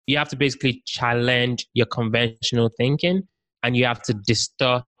You have to basically challenge your conventional thinking, and you have to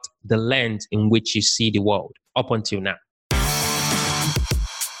distort the lens in which you see the world up until now.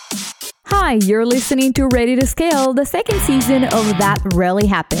 Hi, you're listening to Ready to Scale, the second season of That Rarely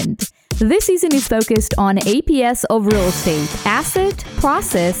Happened. This season is focused on APS of real estate, asset,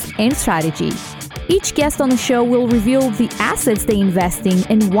 process, and strategy. Each guest on the show will reveal the assets they invest in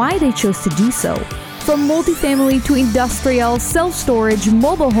and why they chose to do so. From multifamily to industrial, self-storage,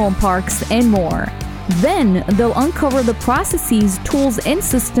 mobile home parks, and more. Then, they'll uncover the processes, tools, and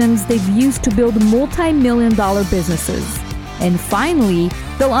systems they've used to build multi-million-dollar businesses. And finally,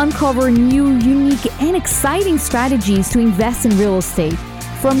 they'll uncover new, unique, and exciting strategies to invest in real estate.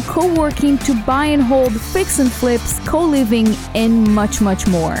 From co-working to buy and hold, fix and flips, co-living, and much, much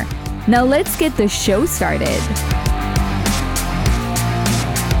more. Now let's get the show started.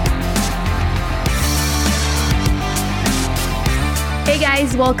 Hey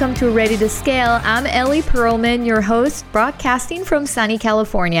guys, welcome to Ready to Scale. I'm Ellie Perlman, your host, broadcasting from sunny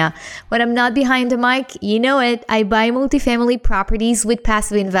California. When I'm not behind the mic, you know it, I buy multifamily properties with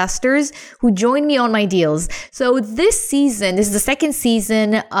passive investors who join me on my deals. So this season, this is the second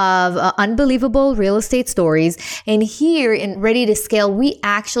season of Unbelievable Real Estate Stories. And here in Ready to Scale, we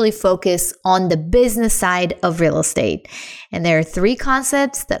actually focus on the business side of real estate. And there are three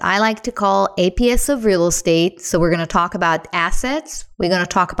concepts that I like to call APS of real estate. So we're going to talk about assets, we're going to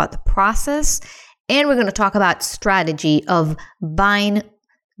talk about the process, and we're going to talk about strategy of buying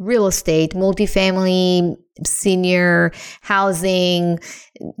real estate, multifamily, senior housing,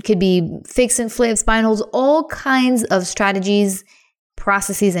 could be fix and flips, buy and holds, all kinds of strategies,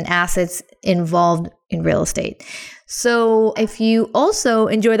 processes, and assets involved in real estate. So if you also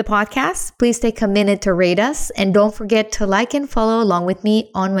enjoy the podcast, please take a minute to rate us and don't forget to like and follow along with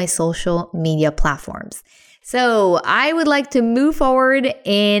me on my social media platforms. So I would like to move forward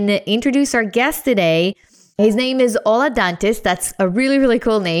and introduce our guest today. His name is Ola Dantis. That's a really, really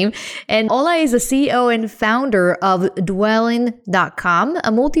cool name. And Ola is the CEO and founder of Dwellin.com,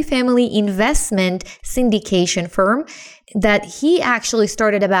 a multifamily investment syndication firm that he actually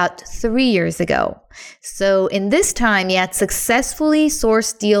started about 3 years ago. So in this time, he had successfully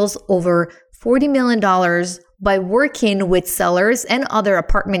sourced deals over $40 million by working with sellers and other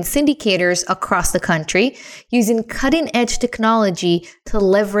apartment syndicators across the country, using cutting-edge technology to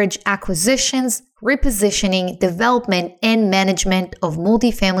leverage acquisitions, repositioning, development, and management of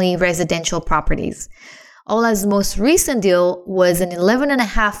multifamily residential properties. Ola's most recent deal was an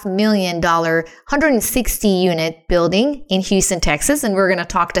 $11.5 million, 160-unit building in Houston, Texas, and we're going to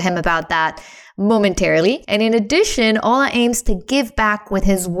talk to him about that momentarily. And in addition, Ola aims to give back with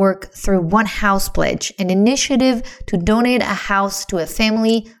his work through One House Pledge, an initiative to donate a house to a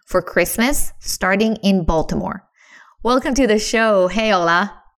family for Christmas, starting in Baltimore. Welcome to the show. Hey,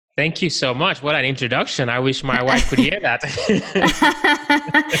 Ola. Thank you so much. What an introduction. I wish my wife could hear that.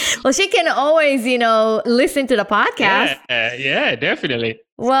 Well, she can always, listen to the podcast. Yeah, definitely.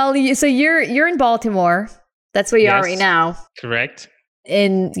 Well, so you're in Baltimore. That's where you are right now. Correct.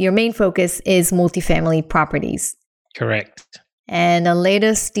 And your main focus is multifamily properties. Correct. And the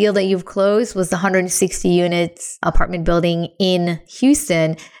latest deal that you've closed was the 160 units apartment building in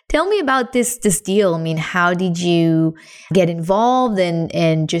Houston. Tell me about this deal. I mean, how did you get involved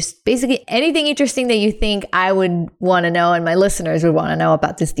and just basically anything interesting that you think I would want to know and my listeners would want to know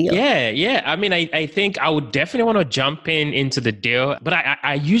about this deal? Yeah. I mean, I think I would definitely want to jump into the deal, but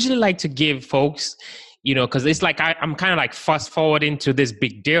I usually like to give folks, because it's like I'm kind of like fast forwarding to this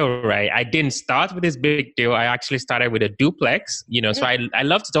big deal, right? I didn't start with this big deal. I actually started with a duplex, so I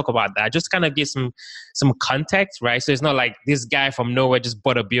love to talk about that. Just kind of give some context, right? So it's not like this guy from nowhere just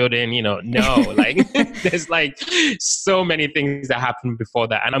bought a building, no, like there's like so many things that happened before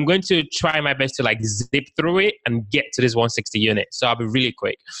that. And I'm going to try my best to like zip through it and get to this 160 unit. So I'll be really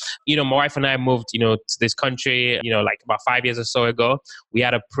quick. My wife and I moved, to this country, like about 5 years or so ago. We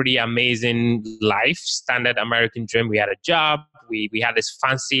had a pretty amazing life. Standard American dream. We had a job. We had this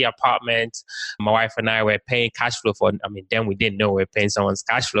fancy apartment. My wife and I were paying cash flow for. Then we didn't know we were paying someone's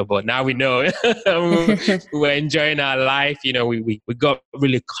cash flow, but now we know. We were enjoying our life. We got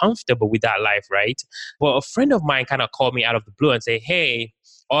really comfortable with that life, right? Well, a friend of mine kind of called me out of the blue and said, "Hey,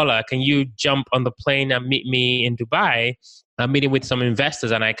 Ola, can you jump on the plane and meet me in Dubai? I'm meeting with some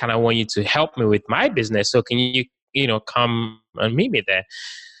investors, and I kind of want you to help me with my business. So can you, come and meet me there?"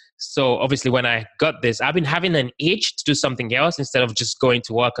 So obviously when I got this, I've been having an itch to do something else instead of just going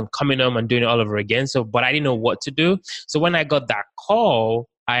to work and coming home and doing it all over again. But I didn't know what to do. So when I got that call,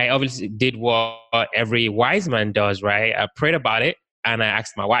 I obviously did what every wise man does, right? I prayed about it. and I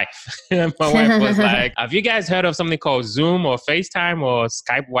asked my wife. And my wife was like, have you guys heard of something called Zoom or FaceTime or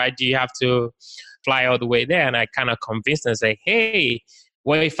Skype? Why do you have to fly all the way there? And I kind of convinced her and say, hey,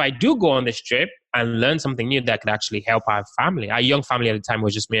 well, if I do go on this trip and learn something new that could actually help our family, our young family at the time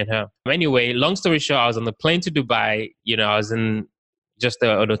was just me and her. Anyway, long story short, I was on the plane to Dubai. I was in just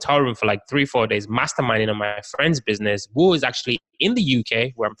an hotel room for like 3-4 days, masterminding on my friend's business, who was actually in the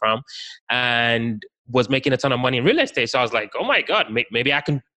UK, where I'm from, and was making a ton of money in real estate. So I was like, oh my God, maybe I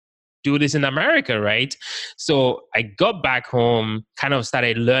can do this in America, right? So I got back home, kind of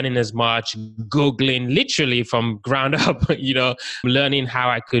started learning as much, Googling literally from ground up, learning how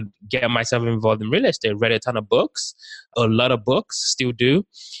I could get myself involved in real estate, read a ton of books, a lot of books, still do.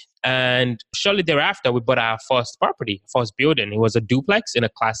 And shortly thereafter, we bought our first property, first building. It was a duplex in a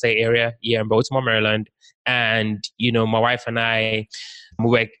Class A area here in Baltimore, Maryland. And, my wife and I, we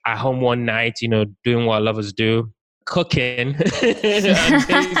were at home one night, doing what lovers do, cooking.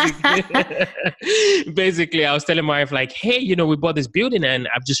 basically, I was telling my wife, like, hey, we bought this building and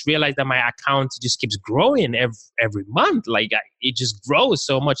I've just realized that my account just keeps growing every month. Like, it just grows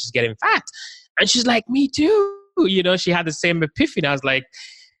so much, it's getting fat. And she's like, me too. She had the same epiphany. I was like,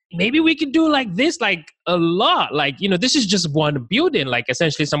 maybe we could do like this, like a lot. Like, this is just one building. Like,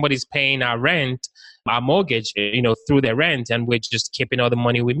 essentially somebody's paying our rent, our mortgage, through their rent, and we're just keeping all the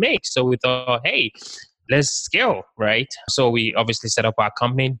money we make. So we thought, hey, let's scale, right? So we obviously set up our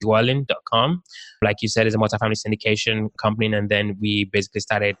company, Dwellin.com. Like you said, it's a multifamily syndication company. And then we basically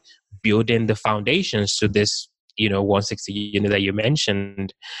started building the foundations to this, 160 unit that you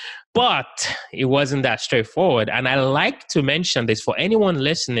mentioned. But it wasn't that straightforward. And I like to mention this for anyone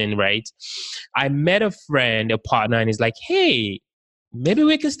listening, right? I met a friend, a partner, and he's like, hey, maybe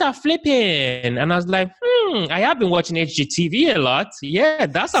we can start flipping. And I was like, I have been watching HGTV a lot. Yeah,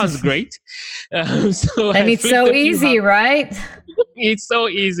 that sounds great. And it's so easy, right? It's so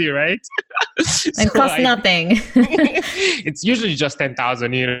easy, right? And costs nothing. It's usually just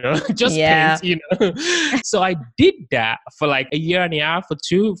 10,000, just paint, So I did that for like a year and a half or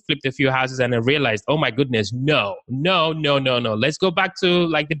two, flipped a few houses, and I realized, oh my goodness, no. Let's go back to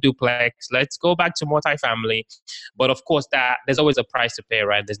like the duplex. Let's go back to multifamily. But of course, that there's always a price to pay,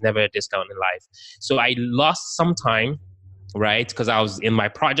 right? There's never a discount in life. So I lost some time, right? Because I was in my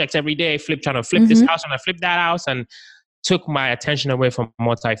projects every day, trying to flip this house and I flipped that house, and took my attention away from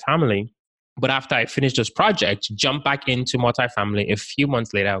multifamily. But after I finished this project, jumped back into multifamily. A few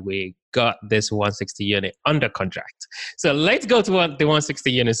months later, we got this 160 unit under contract. So let's go to the 160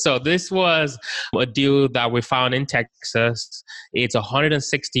 unit. So this was a deal that we found in Texas. It's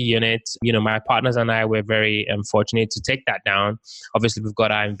 160 units. My partners and I were very fortunate to take that down. Obviously, we've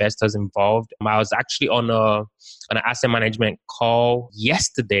got our investors involved. I was actually on an asset management call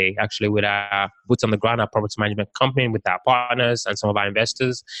yesterday, actually, with our boots on the ground, our property management company, with our partners and some of our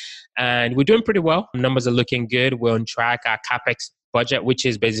investors. And we're doing pretty well. Numbers are looking good. We're on track. Our CapEx budget, which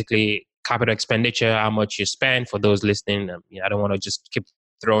is basically capital expenditure, how much you spend. For those listening, I don't want to just keep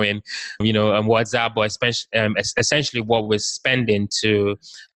throwing, words out, but essentially what we're spending to,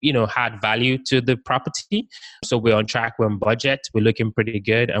 add value to the property. So we're on track, we're on budget, we're looking pretty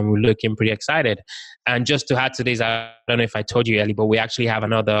good, and we're looking pretty excited. And just to add to this, I don't know if I told you, Ellie, but we actually have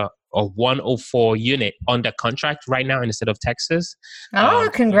another 104 unit under contract right now in the state of Texas. Oh,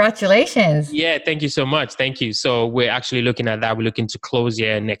 congratulations. Yeah, thank you so much. Thank you. So we're actually looking at that. We're looking to close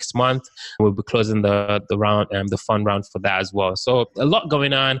next month. We'll be closing the round, the fund round for that as well. So a lot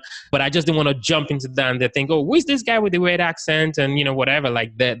going on, but I just didn't want to jump into that and they think, oh, who is this guy with the weird accent and, whatever.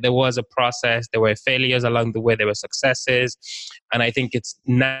 Like there was a process. There were failures along the way. There were successes. And I think it's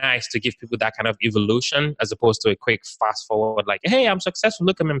nice to give people that kind of evolution as opposed to a quick fast forward, like, hey, I'm successful.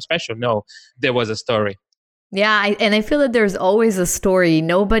 Look at me, I'm special. No, there was a story. Yeah. And I feel that there's always a story.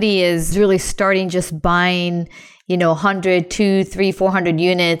 Nobody is really starting just buying, 100, 200, 300, 400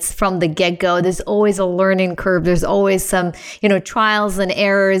 units from the get-go. There's always a learning curve. There's always some, trials and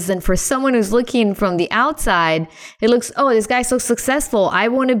errors. And for someone who's looking from the outside, it looks, oh, this guy's so successful. I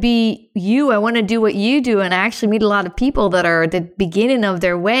want to be you. I want to do what you do. And I actually meet a lot of people that are at the beginning of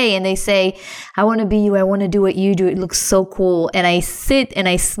their way and they say, I want to be you. I want to do what you do. It looks so cool. And I sit and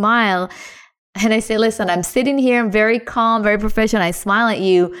I smile and I say, listen, I'm sitting here. I'm very calm, very professional. I smile at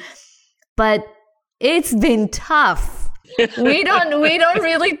you, but it's been tough. We don't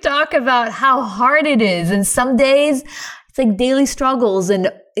really talk about how hard it is. And some days it's like daily struggles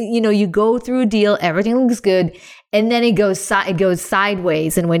and, you go through a deal, everything looks good. And then it goes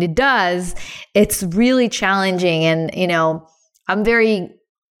sideways. And when it does, it's really challenging. And, I'm very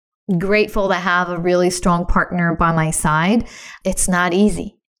grateful to have a really strong partner by my side. It's not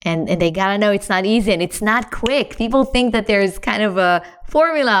easy. And they gotta know it's not easy and it's not quick. People think that there's kind of a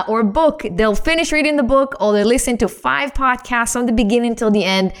formula or book. They'll finish reading the book or they'll listen to 5 podcasts from the beginning till the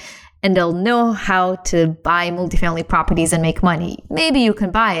end and they'll know how to buy multifamily properties and make money. Maybe you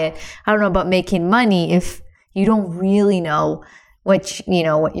can buy it. I don't know about making money if you don't really know what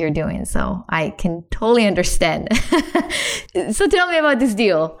you're doing. So I can totally understand. So tell me about this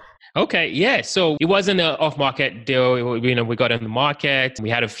deal. Okay, yeah. So it wasn't an off-market deal. We got in the market. We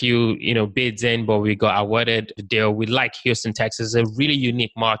had a few, bids in, but we got awarded the deal. We like Houston, Texas, a really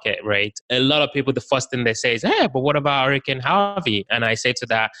unique market, right? A lot of people, the first thing they say is, "Hey, but what about Hurricane Harvey?" And I say to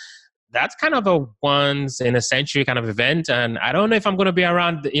that, that's kind of a once in a century kind of event. And I don't know if I'm going to be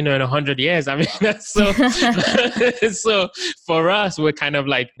around, in 100 years. I mean, that's so, so for us, we're kind of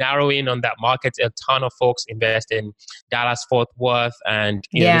like narrowing on that market. A ton of folks invest in Dallas, Fort Worth, and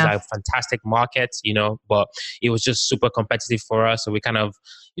these are fantastic markets, but it was just super competitive for us. So we kind of,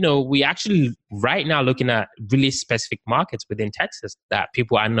 we actually right now looking at really specific markets within Texas that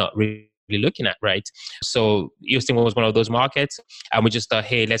people are not really looking at, right? So Houston was one of those markets, and we just thought,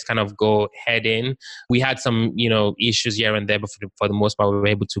 hey, let's kind of go head in. We had some, issues here and there, but for the most part, we were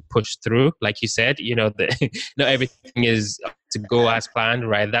able to push through. Like you said, not everything is to go as planned,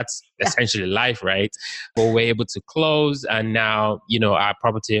 right? That's essentially life, right? But we're able to close, and now, our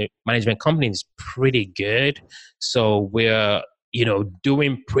property management company is pretty good. So we're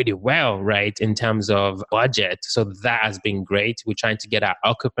doing pretty well, right, in terms of budget. So that has been great. We're trying to get our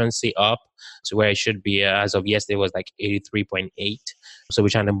occupancy up to where it should be. As of yesterday, it was like 83.8. So we're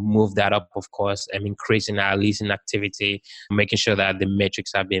trying to move that up, of course, and increasing our leasing activity, making sure that the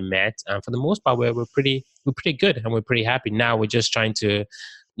metrics are being met. And for the most part, we're pretty good, and we're pretty happy. Now we're just trying to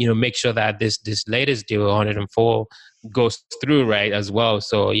make sure that this latest deal, 104, goes through, right, as well.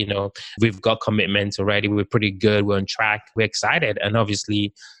 So, we've got commitments already. We're pretty good. We're on track. We're excited. And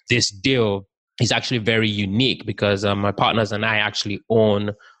obviously, this deal is actually very unique because my partners and I actually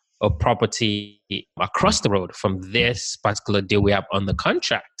own a property across the road from this particular deal we have on the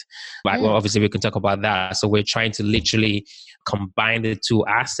contract. Well, obviously, we can talk about that. So we're trying to literally combine the two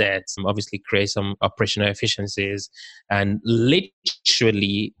assets, obviously create some operational efficiencies, and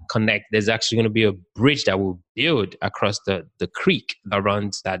literally connect. There's actually going to be a bridge that will build across the creek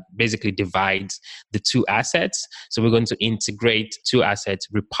that basically divides the two assets. So we're going to integrate two assets,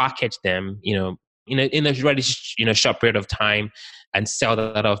 repackage them, in a really short period of time, and sell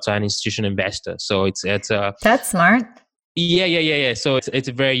that off to an institutional investor. So it's that's smart. Yeah. So it's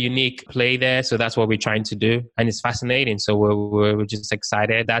a very unique play there. So that's what we're trying to do, and it's fascinating. So we're just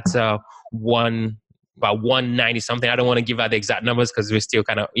excited. That's about 190 something. I don't want to give out the exact numbers because we're still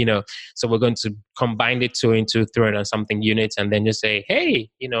kind of So we're going to combine the two into 300 something units, and then just say, hey,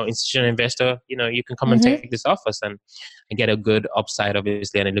 institutional investor, you can come and take this off us and get a good upside,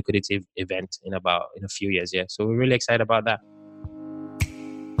 obviously, and a liquidative event in a few years. Yeah. So we're really excited about that.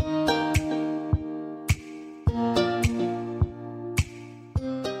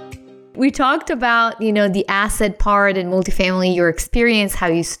 We talked about, the asset part and multifamily, your experience, how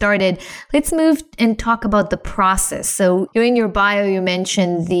you started. Let's move and talk about the process. So in your bio, we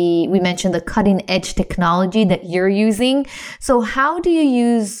mentioned the cutting edge technology that you're using. So how do you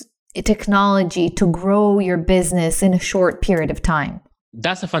use technology to grow your business in a short period of time?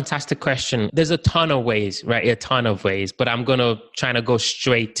 That's a fantastic question. There's a ton of ways, right? A ton of ways, but I'm going to try to go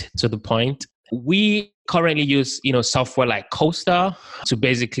straight to the point. We currently use, software like CoStar to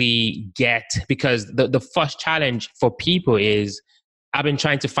basically because the first challenge for people is, I've been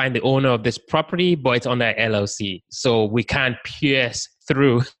trying to find the owner of this property, but it's under LLC. So we can't pierce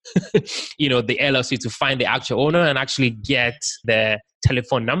through, the LLC to find the actual owner and actually get the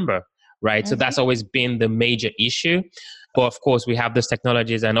telephone number, right? So that's always been the major issue. But of course, we have those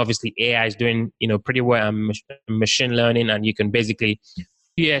technologies, and obviously AI is doing, pretty well on machine learning, and you can basically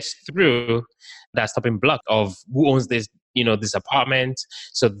pierce through that stopping block of who owns this, this apartment.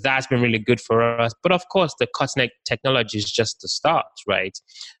 So that's been really good for us. But of course, the cutting-edge technology is just the start, right?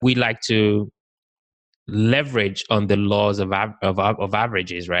 We like to leverage on the laws of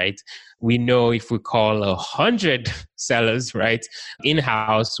averages, right? We know if we call 100 sellers, right,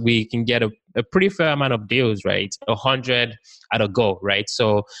 in-house, we can get a pretty fair amount of deals, right? 100 at a go, right?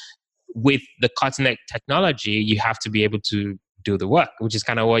 So with the cutting-edge technology, you have to be able to do the work, which is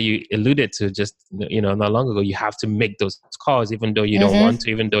kind of what you alluded to just, not long ago. You have to make those calls, even though you don't want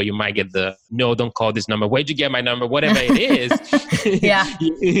to, even though you might get no, don't call this number. Where'd you get my number? Whatever it is. Yeah.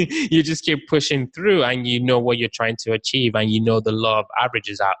 You just keep pushing through, and you know what you're trying to achieve, and the law of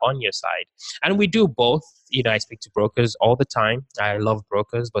averages are on your side. And we do both. I speak to brokers all the time. I love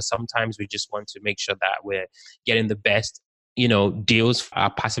brokers, but sometimes we just want to make sure that we're getting the best deals for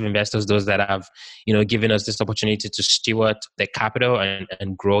our passive investors, those that have, given us this opportunity to steward their capital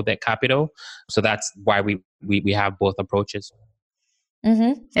and grow their capital. So that's why we have both approaches.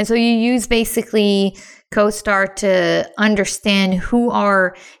 Mm-hmm. And so you use basically CoStar to understand who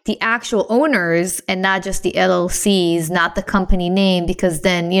are the actual owners and not just the LLCs, not the company name, because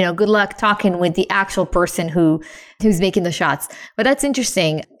then, good luck talking with the actual person who's making the shots. But that's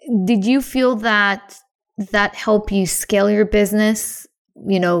interesting. Did you feel that helped you scale your business,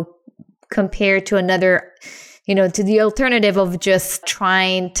 compared to another, to the alternative of just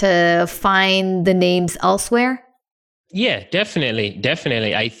trying to find the names elsewhere? Yeah,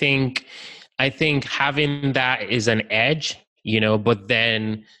 definitely. I think having that is an edge, but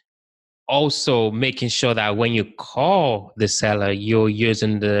then also making sure that when you call the seller, you're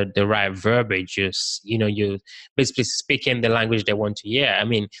using the right verbiage. You're basically speaking the language they want to hear. I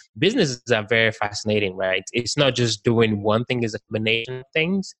mean, businesses are very fascinating, right? It's not just doing one thing, it's a combination of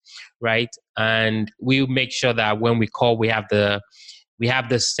things, right? And we make sure that when we call, we have the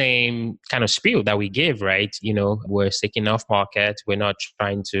same kind of spiel that we give, right? We're seeking off market. We're not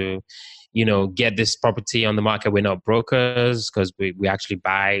trying to, get this property on the market. We're not brokers because we actually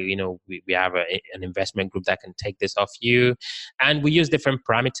buy, we have an investment group that can take this off you. And we use different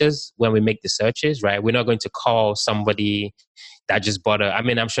parameters when we make the searches, right? We're not going to call somebody that just bought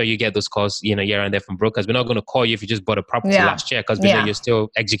I'm sure you get those calls, here and there from brokers. We're not going to call you if you just bought a property last year because we know you're still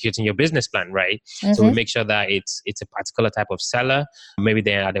executing your business plan, right? Mm-hmm. So we make sure that it's a particular type of seller. Maybe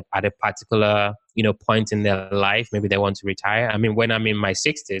they're at a particular, point in their life. Maybe they want to retire. I mean, when I'm in my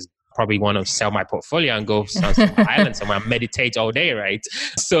 60s, probably want to sell my portfolio and go on some island somewhere and meditate all day, right?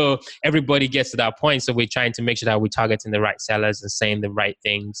 So everybody gets to that point. So we're trying to make sure that we're targeting the right sellers and saying the right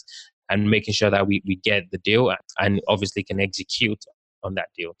things and making sure that we get the deal and obviously can execute on that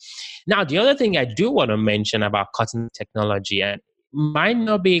deal. Now, the other thing I do want to mention about cutting technology, and might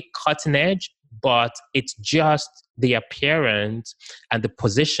not be cutting edge, but it's just the appearance and the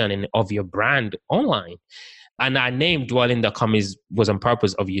positioning of your brand online. And our name dwelling.com was on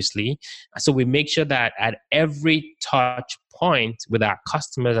purpose, obviously. So we make sure that at every touch point with our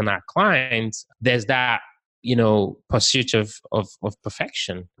customers and our clients, there's that, pursuit of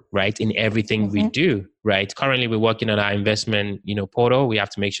perfection, right? In everything we do, right? Currently, we're working on our investment, portal. We have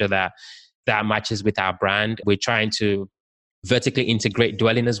to make sure that matches with our brand. We're trying to vertically integrate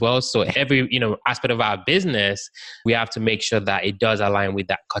dwelling as well. So every, aspect of our business, we have to make sure that it does align with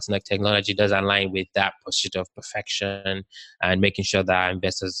that cutting edge technology, does align with that pursuit of perfection and making sure that our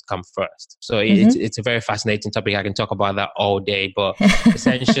investors come first. So it's a very fascinating topic. I can talk about that all day, but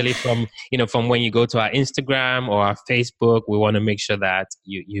essentially from when you go to our Instagram or our Facebook, we want to make sure that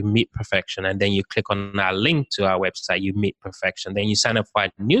you meet perfection. And then you click on our link to our website, you meet perfection. Then you sign up for our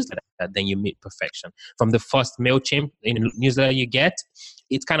newsletter, then you meet perfection. From the first MailChimp newsletter you get,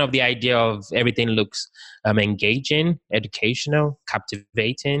 it's kind of the idea of everything looks engaging, educational,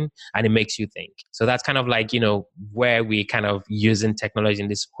 captivating, and it makes you think. So that's kind of like, where we kind of using technology in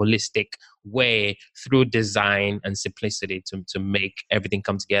this holistic way through design and simplicity to make everything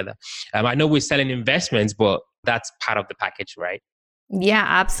come together. I know we're selling investments, but that's part of the package, right? Yeah,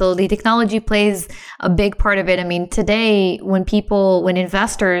 absolutely. Technology plays a big part of it. I mean, today when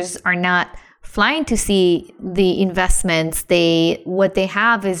investors are not flying to see the investments, what they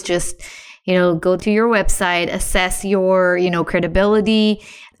have is just, go to your website, assess your, credibility,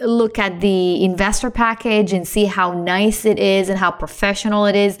 look at the investor package and see how nice it is and how professional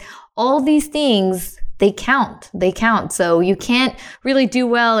it is. All these things, they count. So you can't really do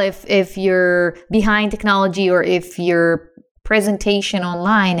well if you're behind technology or if your presentation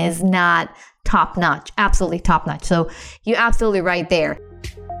online is not top notch, absolutely top notch. So you're absolutely right there.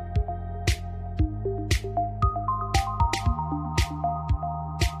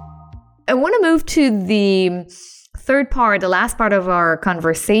 I want to move to the the last part of our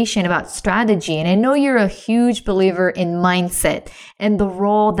conversation about strategy. And I know you're a huge believer in mindset and the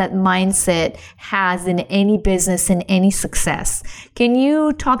role that mindset has in any business and any success. Can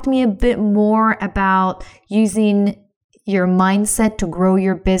you talk to me a bit more about using your mindset to grow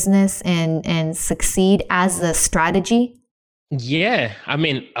your business and succeed as a strategy? Yeah, I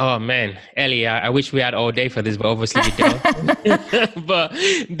mean, oh man, Ellie, I wish we had all day for this, but obviously we don't. But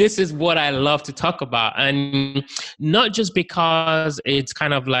this is what I love to talk about. And not just because it's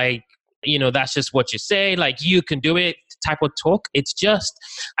kind of like, that's just what you say, like you can do it type of talk. It's just,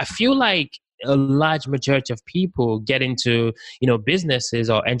 I feel like a large majority of people get into, businesses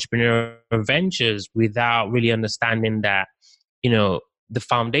or entrepreneurial ventures without really understanding that, the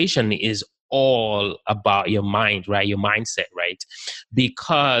foundation is all about your mind, right? Your mindset, right?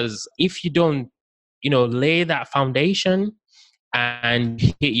 Because if you don't, lay that foundation, and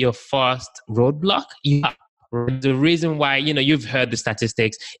hit your first roadblock, the reason why, you've heard the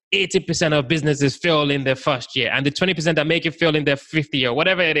statistics, 80% of businesses fail in their first year and the 20% that make it fail in their fifth year,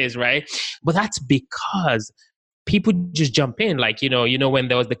 whatever it is, right? But that's because people just jump in, like, when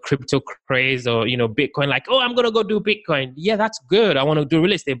there was the crypto craze or, Bitcoin, like, oh, I'm going to go do Bitcoin. Yeah, that's good. I want to do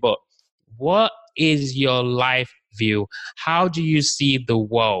real estate. But what is your life view? How do you see the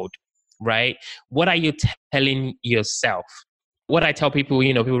world, right? What are you telling yourself? What I tell people,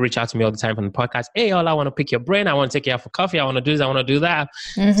 people reach out to me all the time from the podcast. Hey, I want to pick your brain. I want to take you out for coffee. I want to do this. I want to do that.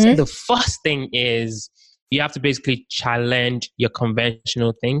 So the first thing is you have to basically challenge your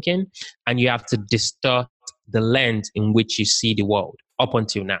conventional thinking, and you have to distort the lens in which you see the world up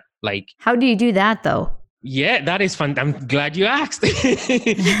until now. Like, how do you do that though? Yeah, that is fun. I'm glad you asked. The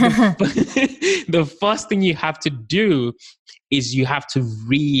first thing you have to do is you have to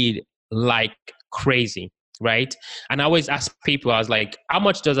read like crazy, right? And I always ask people, I was like, how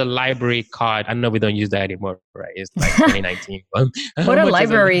much does a library card? I know we don't use that anymore, right? It's like 2019. What are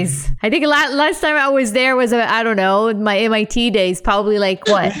libraries? I think last time I was there was, I don't know, my MIT days, probably like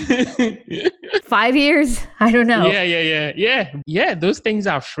what? 5 years? I don't know. Yeah. Those things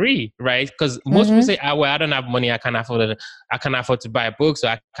are free, right? Because most people say, well, I don't have money. I can't afford to buy a book, so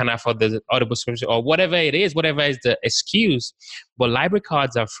I can't afford the Audible subscription or whatever it is, whatever is the excuse. But library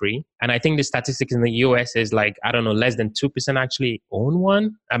cards are free. And I think the statistics in the US is like, I don't know, less than 2% actually own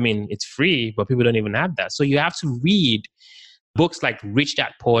one. I mean, it's free, but people don't even have that. So you have to read books like Rich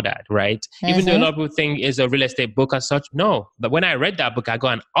Dad Poor Dad, right? Even though a lot of people think it's a real estate book as such, no. But when I read that book, I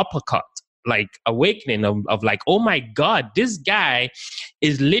got an uppercut, like awakening of like, oh my God, this guy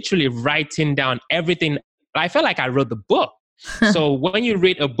is literally writing down everything. I felt like I wrote the book. So when you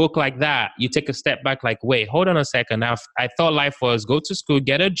read a book like that, you take a step back, like, wait, hold on a second. I thought life was go to school,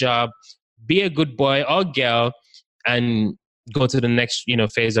 get a job, be a good boy or girl, and go to the next,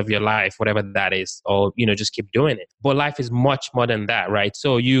 phase of your life, whatever that is, or, just keep doing it. But life is much more than that, right?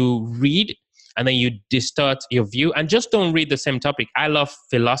 So you read and then you distort your view, and just don't read the same topic. I love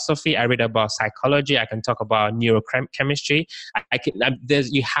philosophy. I read about psychology. I can talk about neurochemistry.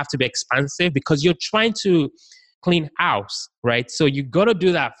 You have to be expansive because you're trying to clean house, right? So you got to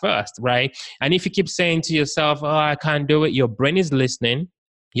do that first, right? And if you keep saying to yourself, oh, I can't do it, your brain is listening,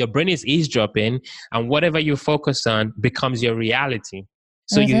 your brain is eavesdropping, and whatever you focus on becomes your reality.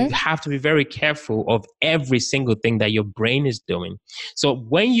 So you have to be very careful of every single thing that your brain is doing. So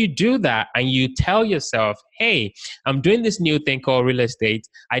when you do that and you tell yourself, hey, I'm doing this new thing called real estate.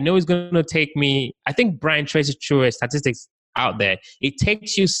 I know it's going to take me, I think Brian Tracy threw statistics out there. It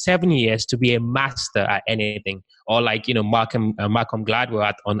takes you 7 years to be a master at anything. Or like, Malcolm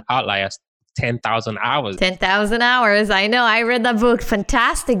Gladwell on Outliers, 10,000 hours. 10,000 hours. I know. I read that book.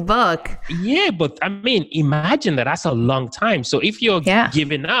 Fantastic book. Yeah, but I mean, imagine that. That's a long time. So if you're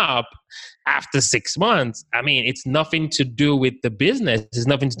giving up after 6 months, I mean, it's nothing to do with the business. It's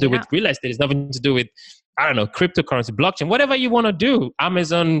nothing to do with real estate. It's nothing to do with, I don't know, cryptocurrency, blockchain, whatever you want to do,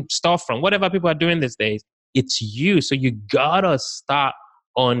 Amazon storefront, whatever people are doing these days. It's you. So you gotta start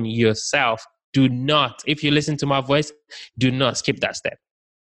on yourself. Do not, if you listen to my voice, do not skip that step.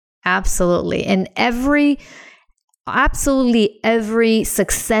 Absolutely. And absolutely every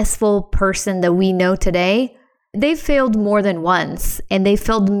successful person that we know today, they failed more than once, and they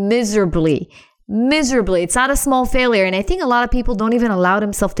failed miserably. It's not a small failure. And I think a lot of people don't even allow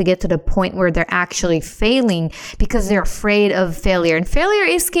themselves to get to the point where they're actually failing because they're afraid of failure. And failure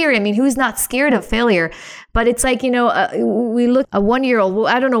is scary. I mean, who's not scared of failure? But it's like, we look a 1-year-old,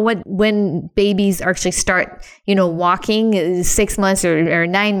 I don't know when babies actually start, walking, 6 months or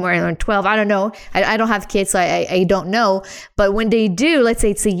 9 or 12. I don't know. I don't have kids, so I don't know. But when they do, let's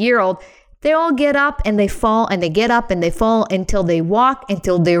say it's a year-old, they all get up and they fall, and they get up and they fall until they walk,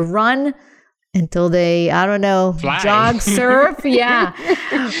 until they run, until they, I don't know, fly. Jog, surf. Yeah.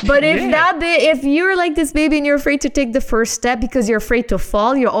 But if you're like this baby and you're afraid to take the first step because you're afraid to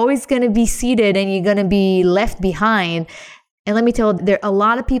fall, you're always going to be seated and you're going to be left behind. And let me tell you, a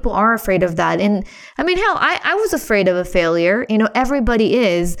lot of people are afraid of that. And I mean, hell, I was afraid of a failure. Everybody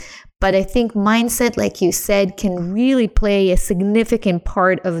is. But I think mindset, like you said, can really play a significant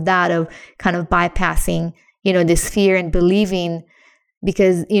part of that, of kind of bypassing, this fear and believing,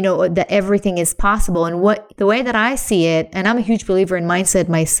 because, that everything is possible. And the way that I see it, and I'm a huge believer in mindset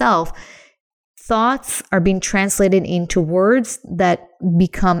myself, thoughts are being translated into words that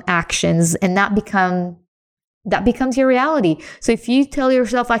become actions, and that becomes your reality. So if you tell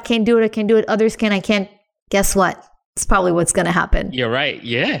yourself, I can't do it, others can, I can't, guess what? It's probably what's going to happen. You're right.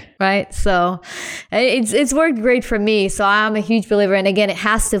 Yeah. Right. So it's worked great for me. So I'm a huge believer. And again, it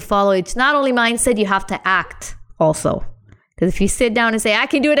has to follow. It's not only mindset, you have to act also. Because if you sit down and say, I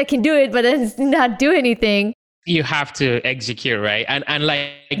can do it, but then not do anything. You have to execute, right? And like,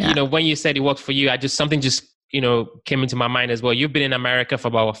 you know, when you said it worked for you, something just, you know, came into my mind as well. You've been in America for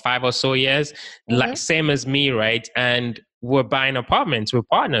about 5 or so years, like same as me, right? And we're buying apartments, we're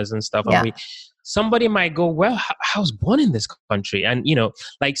partners and stuff. And somebody might go, well, I was born in this country. And, you know,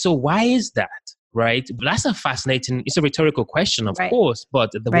 like, so why is that? Right? That's it's a rhetorical question, of course, but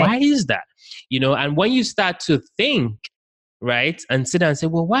why is that? You know, and when you start to think, right, and sit down and say,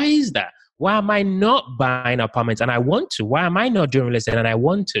 well, why is that? Why am I not buying apartments and I want to? Why am I not doing real estate and I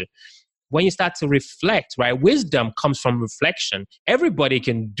want to? When you start to reflect, right, wisdom comes from reflection. Everybody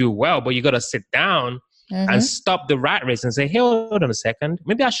can do well, but you got to sit down and stop the rat race and say, hey, hold on a second.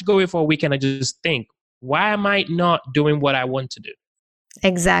 Maybe I should go away for a weekend and just think, why am I not doing what I want to do?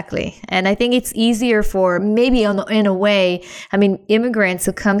 Exactly. And I think it's easier for maybe in a way, I mean, immigrants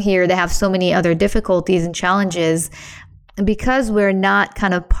who come here, they have so many other difficulties and challenges. Because we're not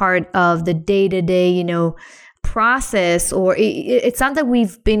kind of part of the day-to-day, you know, process, or it's not that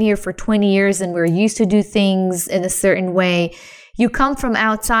we've been here for 20 years and we're used to do things in a certain way. You come from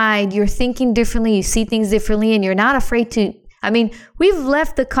outside, you're thinking differently, you see things differently, and you're not afraid to, I mean, we've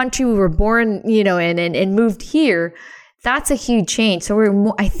left the country we were born, you know, and moved here. That's a huge change.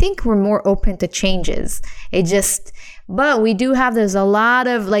 So I think we're more open to changes. But we do have, there's a lot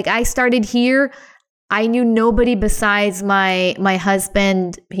of, like, I started here, I knew nobody besides my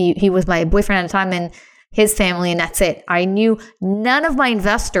husband. He was my boyfriend at the time, and his family, and that's it. I knew none of my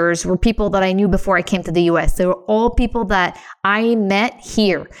investors were people that I knew before I came to the US. They were all people that I met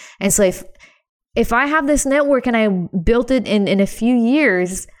here. And so if I have this network and I built it in a few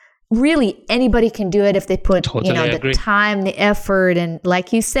years, really anybody can do it if they put the time, the effort, and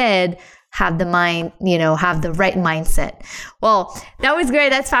like you said, have the mind, you know, have the right mindset. Well, that was great.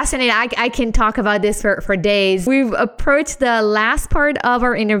 That's fascinating. I can talk about this for days. We've approached the last part of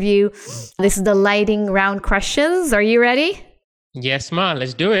our interview. This is the lightning round questions. Are you ready? Yes, ma.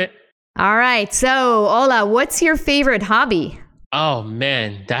 Let's do it. All right. So, Ola, what's your favorite hobby? Oh,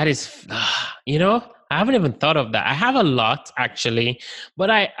 man. That is, you know, I haven't even thought of that. I have a lot, actually. But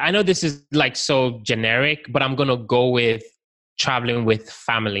I know this is like so generic, but I'm going to go with traveling with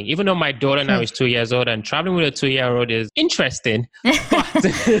family. Even though my daughter now is 2 years old, and traveling with a 2-year-old is interesting. But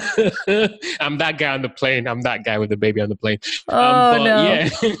I'm that guy on the plane. I'm that guy with the baby on the plane. No. Yeah.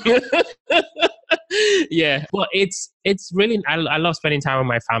 Yeah. But it's really, I love spending time with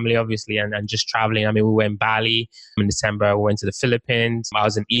my family, obviously, and just traveling. I mean, we were in Bali in December. We went to the Philippines. I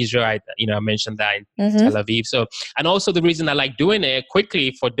was in Israel. I mentioned that in Tel Aviv. So, and also the reason I like doing it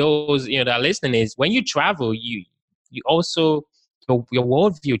quickly for those, you know, that are listening is when you travel, you also, your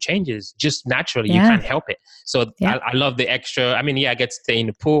worldview changes just naturally. You can't help it. So I love the extra. I mean, I get to stay in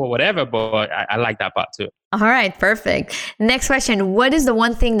the pool or whatever, but I like that part too. All right, perfect. Next question. What is the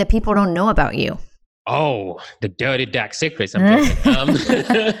one thing that people don't know about you? Oh, the dirty dark secrets. I'm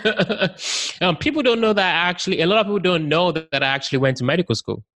joking. People don't know that a lot of people don't know that I actually went to medical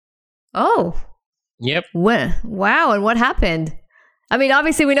school. Oh. Yep. Wow. And what happened? I mean,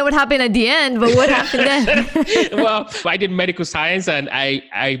 obviously we know what happened at the end, but what happened then? Well, I did medical science, and I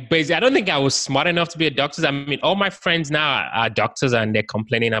don't think I was smart enough to be a doctor. I mean, all my friends now are doctors and they're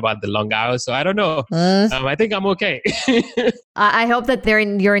complaining about the long hours. So I don't know. I think I'm okay. I hope that they're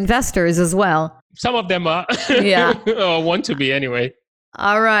your investors as well. Some of them are. Yeah. Or want to be anyway.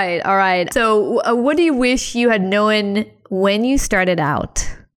 All right. So what do you wish you had known when you started out?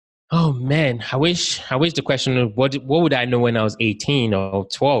 Oh man, I wish the question of what would I know when I was 18 or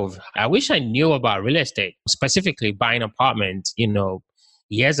 12? I wish I knew about real estate, specifically buying apartments, you know,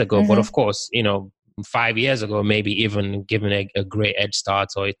 years ago. But of course, you know, 5 years ago, maybe even given a great head start,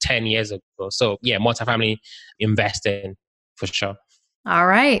 or 10 years ago. So yeah, multifamily investing for sure. All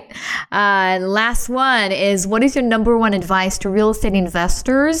right. Last one is, what is your number one advice to real estate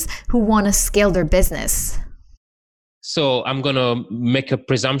investors who want to scale their business? So I'm going to make a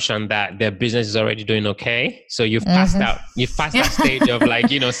presumption that their business is already doing okay. So you've passed that stage of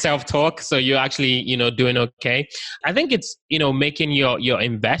like, you know, self-talk. So you're actually, you know, doing okay. I think it's, you know, making your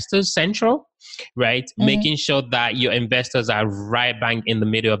investors central, right? Making sure that your investors are right bang in the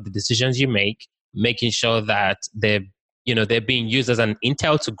middle of the decisions you make, making sure that they're being used as an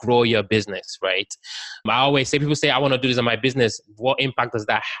intel to grow your business, right? I always say, people say, I want to do this in my business. What impact does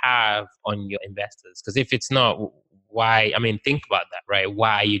that have on your investors? Because if it's not, think about that, right?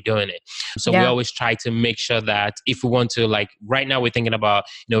 Why are you doing it? So we always try to make sure that if we want to, like right now we're thinking about,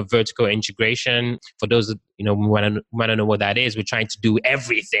 vertical integration. For those, who want to know what that is, we're trying to do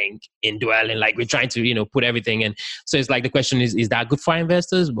everything in Dwellin. Like we're trying to, put everything in. So it's like the question is that good for our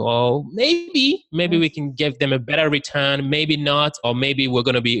investors? Well, maybe we can give them a better return, maybe not, or maybe we're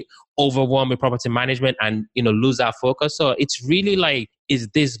going to be overwhelmed with property management and, lose our focus. So it's really like, is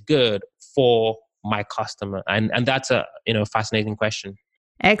this good for my customer? And that's a, fascinating question.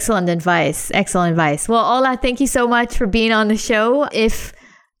 Excellent advice. Well, Ola, thank you so much for being on the show. If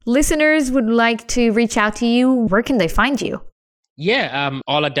listeners would like to reach out to you, where can they find you? Yeah,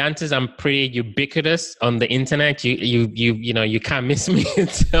 Ola Dantas. I'm pretty ubiquitous on the internet. You can't miss me.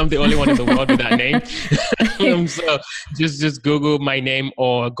 I'm the only one in the world with that name. So just Google my name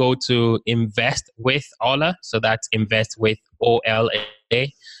or go to Invest with Ola. So that's Invest with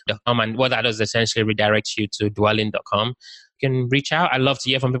OLA.com, and what that does essentially redirects you to dwellin.com. You can reach out. I love to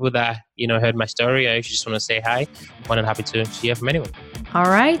hear from people that heard my story, or if you just want to say hi, I'm more than happy to hear from anyone. All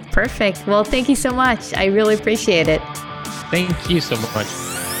right, perfect. Well, thank you so much. I really appreciate it. Thank you so much.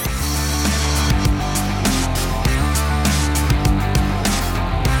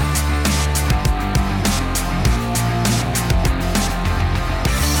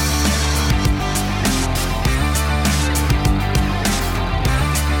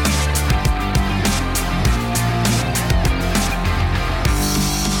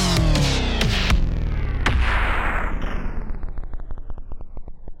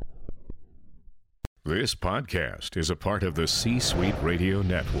 This podcast is a part of the C-Suite Radio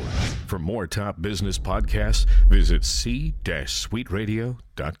Network. For more top business podcasts, visit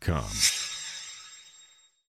c-suiteradio.com.